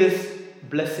gave these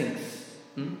blessings.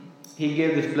 He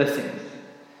gave these blessings.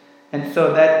 And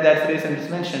so that's the reason it's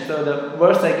mentioned. So the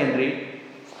verse I can read.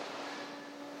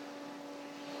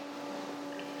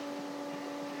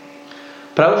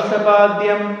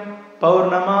 Praushnapadyam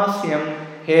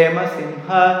Paurnamasyam Hema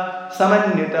Simha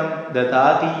Samanyutam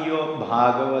Datatiyo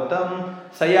Bhagavatam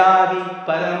Sayadi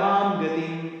Paramam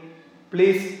Gatim.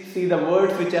 Please see the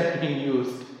words which are being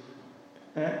used.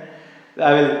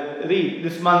 I will read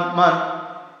this month.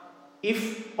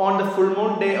 If on the full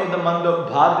moon day of the month of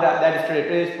Bhadra, that is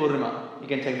today is Purnima. You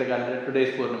can check the calendar. Today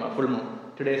is Purnima, full moon.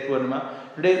 Today is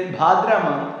Purnima. Today is Bhadra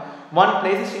month. One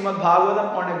places Srimad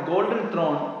Bhagavatam on a golden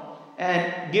throne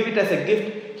and give it as a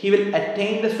gift. He will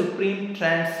attain the supreme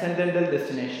transcendental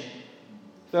destination.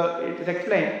 So it is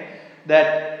explained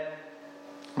that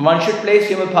one should place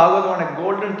Srimad Bhagavatam on a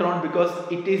golden throne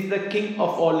because it is the king of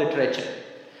all literature.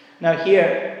 Now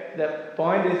here, the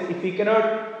point is, if we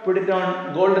cannot put it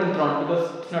on golden throne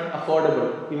because it's not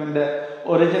affordable, even the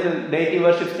original deity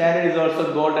worship standard is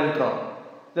also golden throne.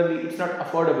 So it's not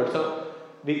affordable. So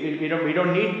we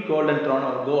don't need golden throne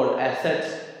or gold as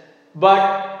such.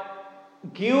 But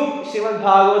give Srimad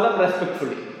Bhagavatam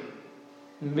respectfully,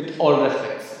 with all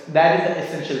respects. That is the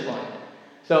essential point.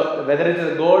 So whether it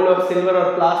is gold or silver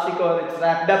or plastic or it's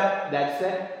wrapped up, that's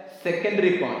a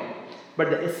secondary point. But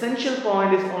the essential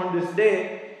point is on this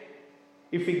day,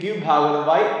 if we give Bhagavatam.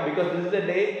 Why? Because this is the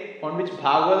day on which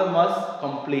Bhagavatam was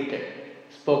completed,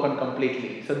 spoken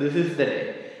completely. So this is the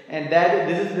day. And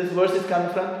this verse is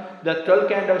coming from the 12th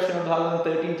canto of Srimad Bhagavatam,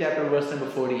 13th chapter, verse number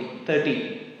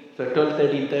 13. So 12,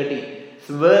 13, 13.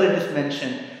 So where it is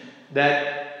mentioned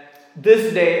that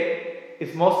this day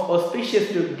is most auspicious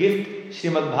to gift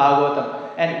Srimad Bhagavatam.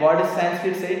 And what is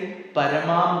Sanskrit saying?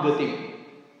 Paramam Gatim.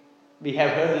 We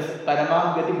have heard this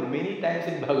Paramam Gatim many times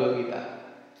in Bhagavad Gita.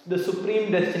 The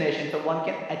supreme destination. So one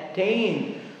can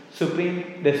attain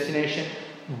supreme destination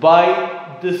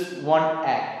by this one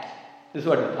act. This is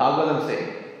what Bhagavatam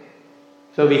says.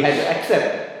 So we have to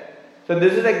accept. So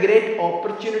this is a great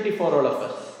opportunity for all of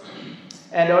us.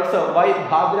 And also why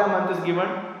Bhadra month is given.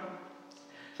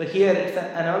 So here it's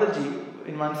an analogy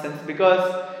in one sense,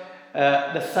 because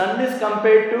the sun is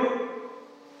compared to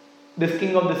this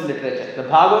king of this literature. The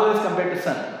Bhagavatam is compared to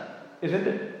sun, isn't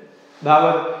it?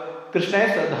 Bhagavad Krishna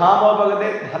is Dhamo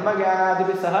Bhagavate Dharma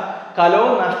Gyanadhipi Saha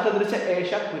Kalo Nashtadricha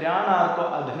Esha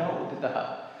Puranarko Adhano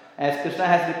Utitaha. As Krishna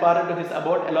has departed to his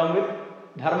abode along with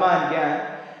Dharma and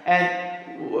Gyan,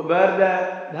 and where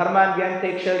the Dharma and Gyan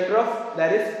take shelter of,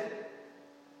 that is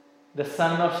the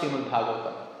son of Srimad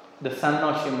Bhagavatam. The son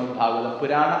of Srimad Bhagavatam.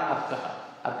 Purana Arkaha.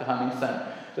 Arkaha means son.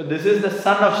 So this is the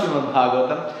son of Srimad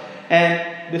Bhagavatam.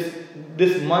 And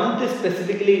this month is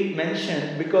specifically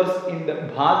mentioned because in the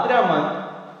Bhadra month,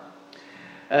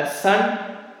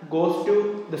 sun goes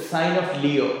to the sign of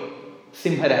Leo,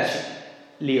 Simha Rashi.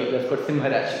 Leo, that's called Simha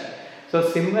Rashi. So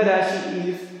Simha Rashi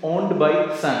is owned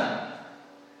by sun.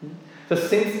 So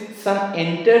since sun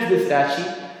enters this Rashi,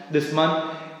 this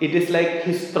month, it is like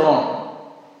his throne.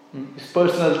 His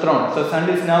personal throne. So sun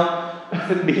is now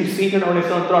being seated on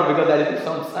his own throne because that is his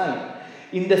own sign.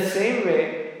 In the same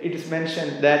way, it is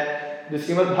mentioned that the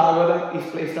Srimad Bhagavatam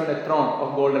is placed on a throne,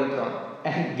 of golden throne,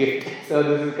 and gift. So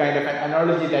this is kind of an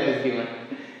analogy that is given.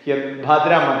 Here,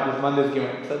 Bhadra month, this month is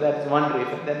given. So that's one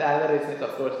reason. Then the other reason is,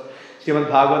 of course, Srimad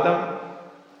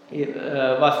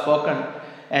Bhagavatam was spoken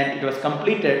and it was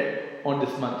completed on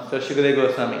this month. So Shukadeva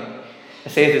Goswami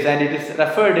says this, and it is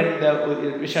referred in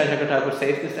the Vishnu Shankar Thakur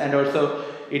says this, and also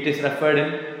it is referred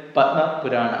in Padma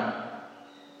Purana.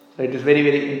 So it is very,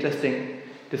 very interesting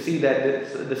to see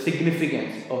that the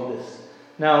significance of this.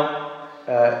 Now,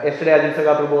 yesterday Ajahn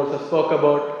Saga Prabhu also spoke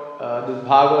about this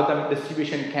Bhagavatam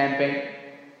distribution campaign,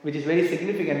 which is very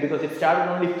significant because it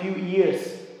started only a few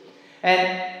years.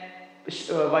 And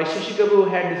Vaisheshika Prabhu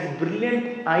had this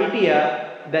brilliant idea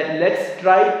that let's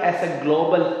try as a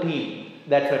global team.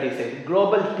 That's what he says.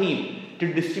 Global team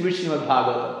to distribute Srimad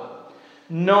Bhagavatam.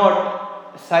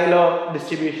 Not silo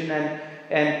distribution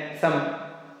and some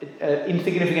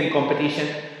insignificant competition.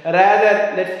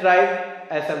 Rather, let's try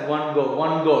as a one goal.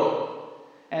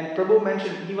 And Prabhu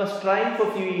mentioned he was trying for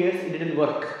a few years, it didn't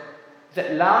work. He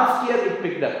said last year it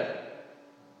picked up.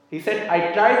 He said,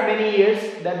 I tried many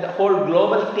years that the whole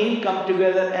global team come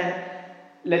together and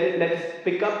let it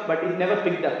pick up, but it never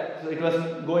picked up. So it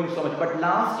wasn't going so much. But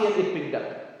last year it picked up.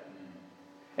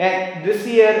 And this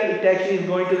year it actually is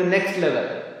going to the next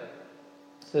level.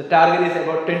 So the target is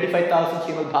about 25,000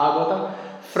 Srimad Bhagavatam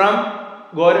from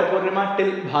Gaura Purnima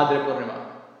till Bhadra Purnima.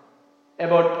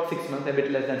 About 6 months, a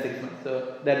bit less than 6 months.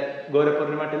 So that Gaura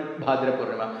Purnima till Bhadra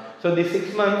Purnima. So these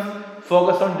 6 months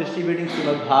focus on distributing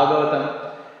Srimad Bhagavatam.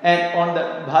 And on the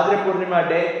Bhadra Purnima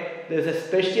day, there is a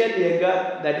special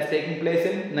yaga that is taking place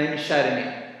in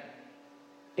Naimisharanya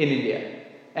in India.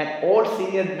 And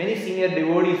many senior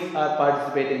devotees are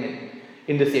participating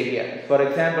in this yagya. For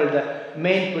example, the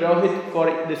main Purohit for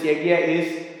this yagya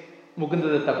is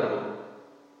Mukundadatta Prabhu.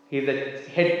 He is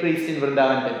the head priest in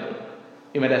Vrindavan temple.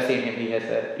 You might have seen him. He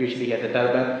usually has a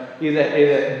turban. He is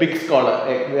a big scholar.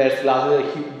 Wears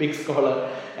glasses, a big scholar,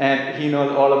 and he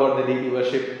knows all about the deity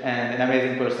worship and an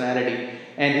amazing personality.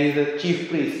 And he is the chief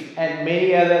priest. And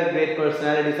many other great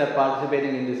personalities are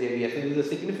participating in this area. So this is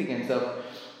the significance of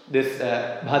this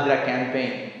Bhadra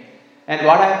campaign. And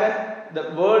what happened?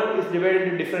 The world is divided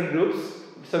into different groups.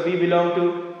 So we belong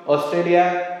to Australia,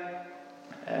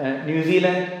 New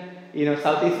Zealand,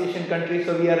 Southeast Asian countries.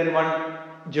 So we are in one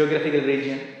geographical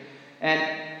region. And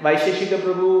Vaisheshika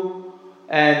Prabhu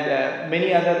and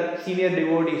many other senior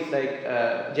devotees like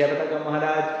Jayapataka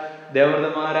Maharaj,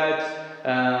 Devardhan Maharaj,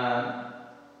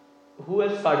 who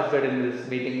else participated in this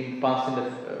meeting in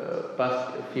the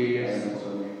past few years?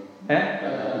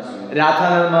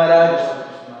 Radhanand Maharaj,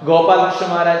 Gopal Krishna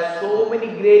Maharaj, so many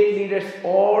great leaders,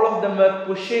 all of them were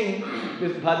pushing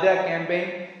this Bhadra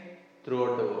campaign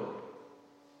throughout the world.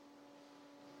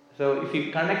 So if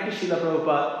you connect to Srila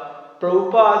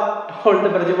Prabhupada told the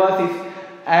Brajavasis,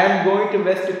 I am going to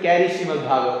West to carry Srimad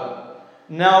Bhagavatam.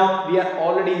 Now we are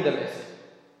already in the West.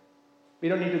 We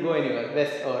don't need to go anywhere,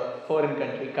 West or foreign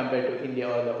country compared to India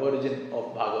or the origin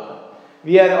of Bhagavatam.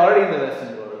 We are already in the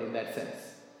Western world in that sense.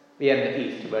 We are in the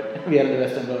East, but we are in the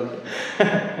Western world.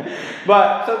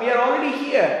 But so we are already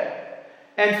here.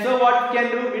 And so what we can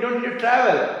do? We don't need to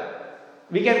travel.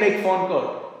 We can make phone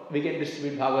call. We can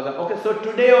distribute Bhagavatam. Okay, so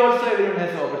today also everyone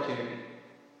has the opportunity.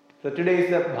 So today is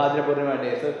the Bhadra Purnima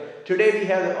day. So today we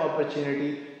have the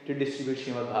opportunity to distribute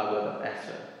Srimad Bhagavatam as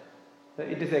well. So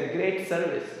it is a great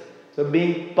service. So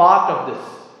being part of this.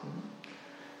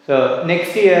 So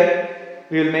next year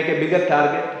we will make a bigger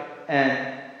target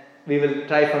and we will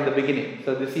try from the beginning.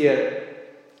 So this year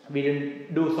we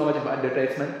didn't do so much of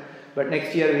advertisement, but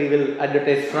next year we will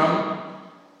advertise from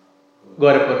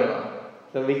Gaura Purnima.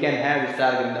 So we can have this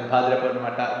target, the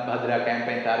Bhadra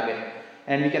campaign target,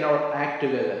 and we can all act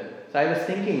together. So I was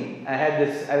thinking,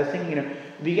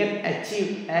 we can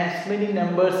achieve as many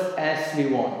numbers as we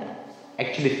want,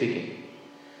 actually speaking.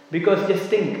 Because just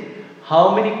think,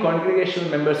 how many congregational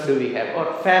members do we have?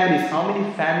 Or families, how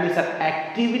many families are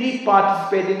actively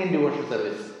participating in devotional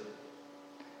service?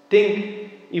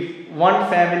 Think, if one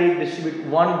family distribute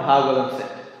one Bhagavatam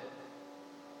set,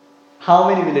 how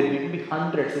many will it be? It will be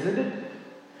hundreds, isn't it?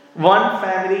 One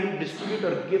family distribute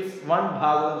or gives one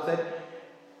Bhagavatam set,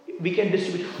 we can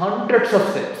distribute hundreds of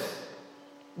sets.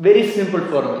 Very simple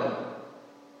formula.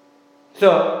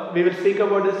 So, we will speak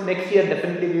about this next year.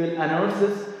 Definitely we will announce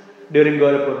this during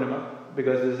Gaura Purnima,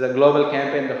 because this is a global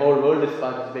campaign, the whole world is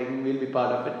participating, we will be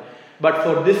part of it. But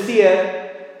for this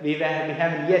year, we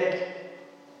haven't yet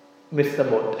missed the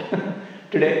boat.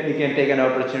 Today we can take an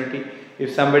opportunity.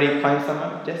 If somebody finds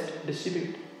someone, just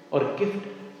distribute or gift.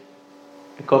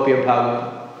 a copy of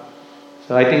Bhagavatam.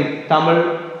 So I think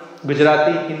Tamil,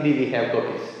 Gujarati, Hindi we have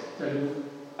copies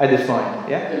at this point,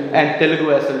 yeah, and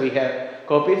Telugu as well we have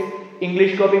copies.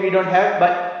 English copy we don't have,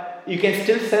 but you can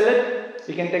still sell it.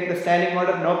 You can take the standing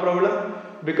order, no problem,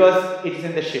 because it is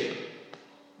in the ship.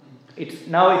 It's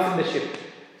in the ship,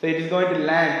 so it is going to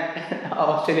land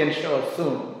Australian shores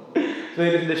soon. So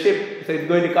it is in the ship, so it's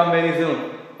going to come very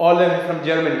soon. All of them from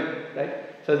Germany,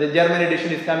 right? So the German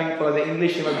edition is coming for the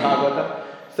English Srimad Bhagavatam.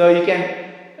 So you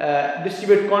can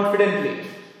distribute confidently.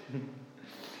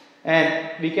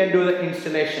 And we can do the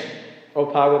installation of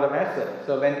Bhagavatam as well.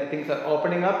 So when things are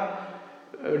opening up,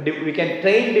 we can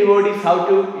train devotees how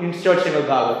to install Srimad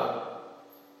Bhagavatam.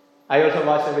 I also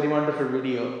watched a very wonderful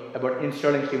video about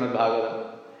installing Srimad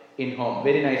Bhagavatam in home.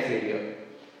 Very nice video.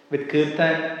 With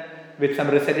kirtan, with some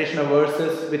recitation of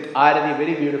verses, with Arati,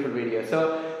 very beautiful video.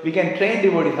 So we can train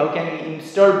devotees how can we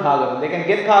install Bhagavatam. They can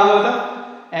get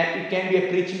Bhagavatam and it can be a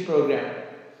preaching program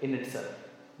in itself.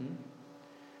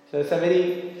 So it's a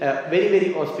very,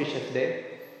 very auspicious day.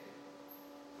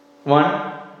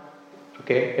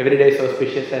 Every day is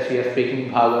auspicious as we are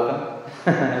speaking Bhagavatam,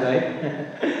 right?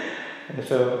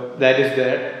 So that is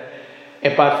there.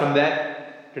 Apart from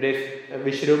that, today's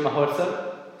Vishnu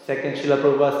Mahotsav, second Srila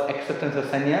Prabhupada's acceptance of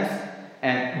sannyas,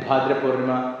 and Bhadra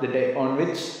Purnima, the day on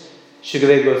which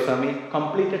Shukadeva Goswami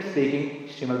completed speaking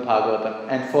Srimad Bhagavatam.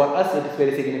 And for us it is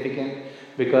very significant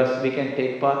because we can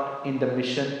take part in the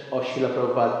mission of Srila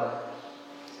Prabhupada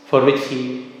for which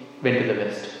he went to the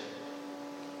West.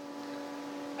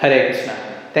 Hare Krishna.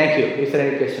 Thank you. Is there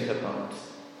any questions or comments?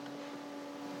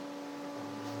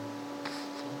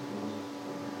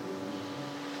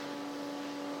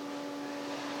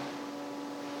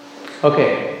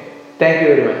 Okay. Thank you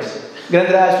very much.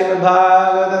 Granthra Srimad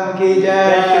Bhagavatam ki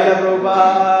jai, Srila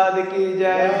Prabhupada ki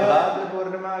jai, Bhadra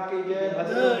Purnima ki jai,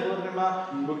 Bhadra Purnima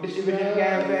book distribution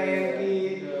campaign ki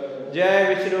jai,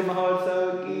 Vishnu Mahotsav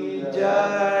ki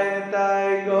jai.